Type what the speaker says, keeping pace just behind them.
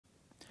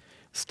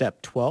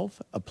Step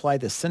 12, apply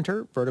the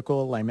center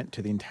vertical alignment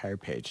to the entire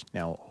page.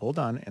 Now hold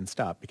on and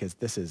stop because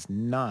this is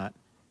not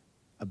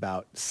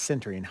about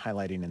centering,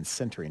 highlighting, and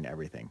centering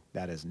everything.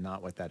 That is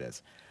not what that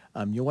is.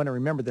 You'll want to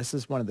remember this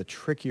is one of the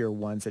trickier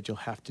ones that you'll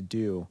have to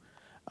do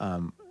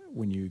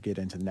when you get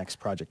into the next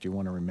project. You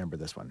want to remember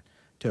this one.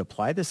 To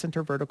apply the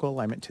center vertical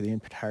alignment to the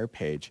entire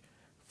page,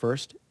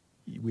 first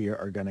we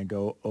are going to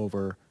go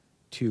over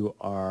to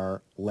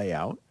our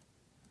layout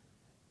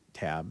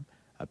tab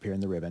up here in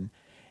the ribbon.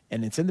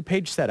 And it's in the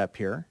page setup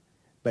here,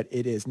 but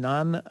it is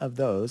none of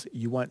those.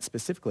 You want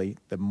specifically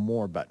the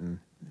more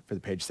button for the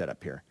page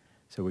setup here.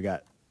 So we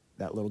got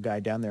that little guy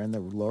down there in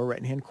the lower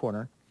right-hand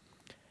corner.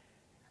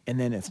 And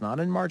then it's not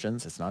in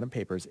margins, it's not in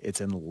papers,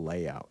 it's in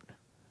layout.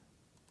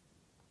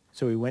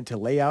 So we went to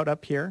layout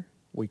up here.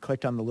 We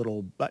clicked on the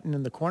little button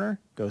in the corner,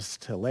 goes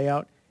to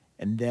layout,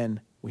 and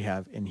then we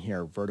have in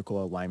here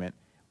vertical alignment.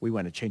 We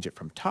want to change it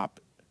from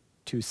top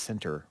to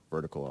center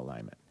vertical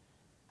alignment.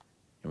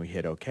 And we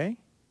hit OK.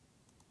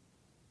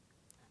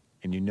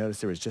 And you notice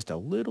there was just a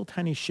little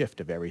tiny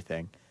shift of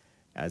everything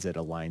as it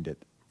aligned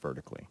it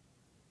vertically.